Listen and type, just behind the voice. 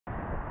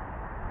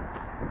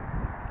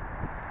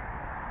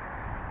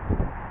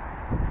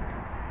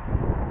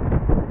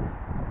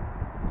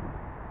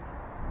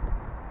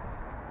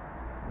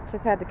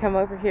Just had to come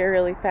over here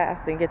really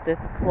fast and get this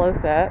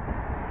close-up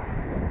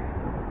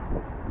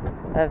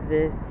of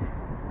this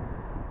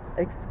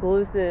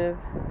exclusive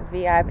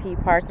VIP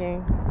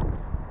parking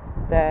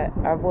that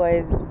our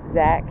boy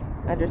Zach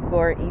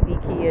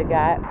 _EV Kia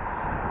got.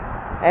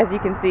 As you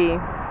can see,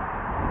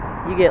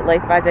 you get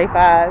laced by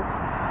J5.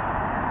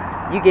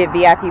 You get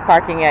VIP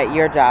parking at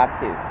your job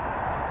too.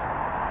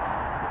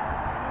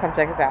 Come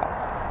check us out.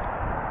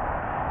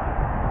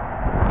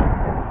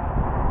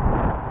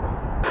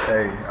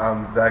 Hey,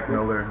 I'm Zach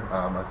Miller.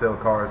 I sell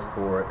cars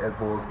for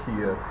Embossed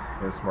Kia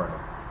in Smyrna.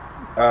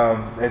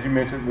 As you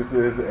mentioned, this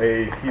is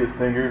a Kia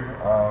Stinger.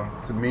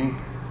 To me,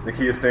 the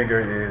Kia Stinger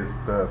is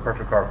the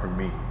perfect car for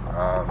me.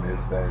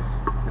 It's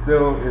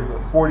a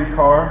sporty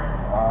car.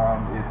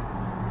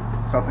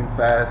 It's something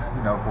fast,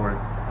 you know, for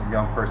a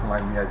young person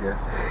like me, I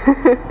guess.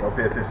 Don't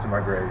pay attention to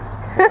my grades.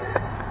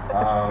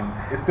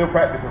 It's still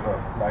practical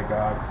though. Like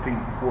I've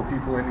seen 4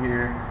 people in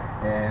here,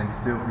 and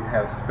still we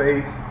have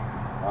space.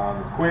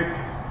 It's quick.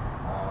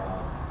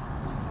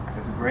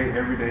 It's a great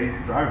everyday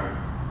driver.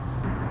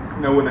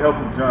 You know, with the help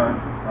of John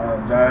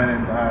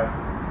and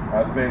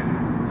I spent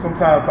some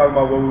time talking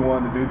about what we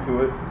wanted to do to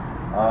it.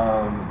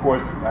 Of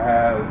course, I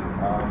have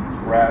it's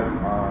wrapped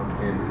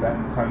in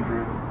Satin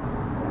Tundra.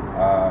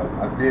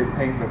 I did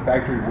paint the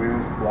factory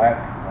wheels black.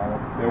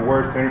 There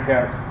were center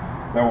caps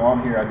that were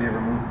on here. I did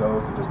remove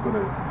those and just put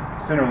a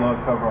center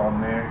lug cover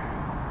on there.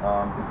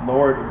 It's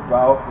lowered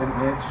about an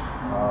inch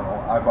on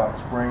Eibach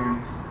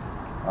springs.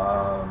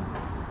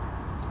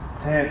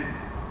 Tint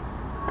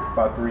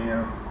about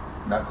 3M.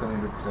 Not telling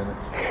you the percentage.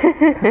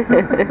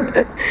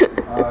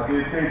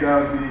 Did change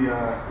out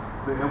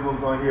the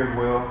emblems on here as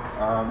well.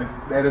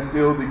 That is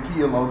still the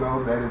Kia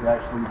logo. That is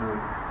actually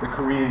the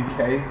Korean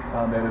K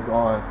that is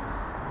on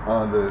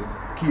the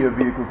Kia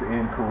vehicles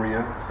in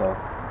Korea. So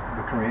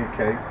the Korean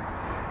K.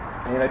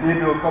 And I did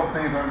do a couple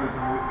things under the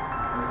hood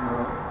as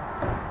well.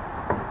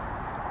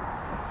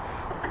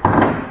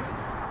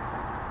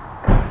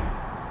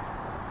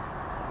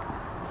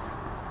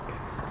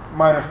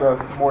 Minor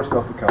stuff, more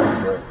stuff to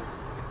come, but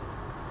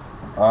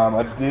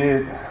I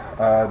did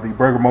the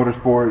Burger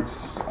Motorsports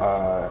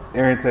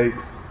air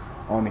intakes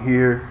on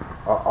here.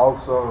 I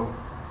also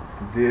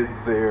did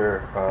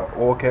their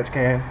oil catch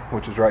can,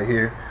 which is right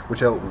here, which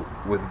helped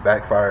with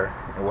backfire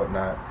and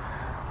whatnot.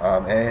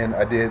 And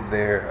I did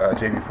their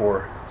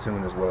JB4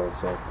 tune as well.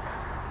 So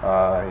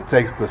it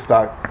takes the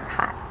stock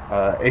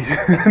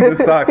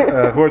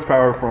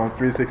horsepower from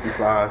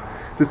 365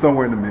 to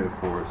somewhere in the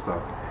mid-4s.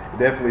 So it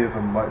definitely is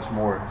a much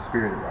more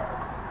spirited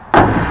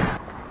ride.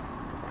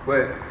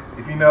 But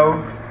if you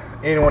know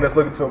anyone that's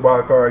looking to buy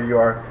a car, you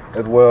are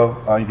as well,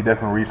 you can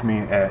definitely reach me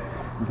at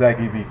Zach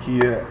EV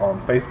Kia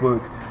on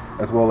Facebook,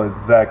 as well as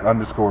Zach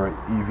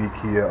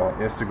 _EV Kia on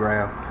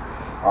Instagram.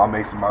 I'll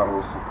make some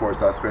models. Of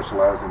course, I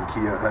specialize in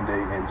Kia,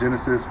 Hyundai, and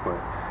Genesis, but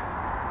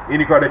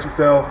any car that you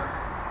sell,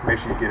 make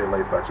sure you get it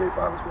laced by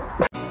J5 as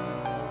well.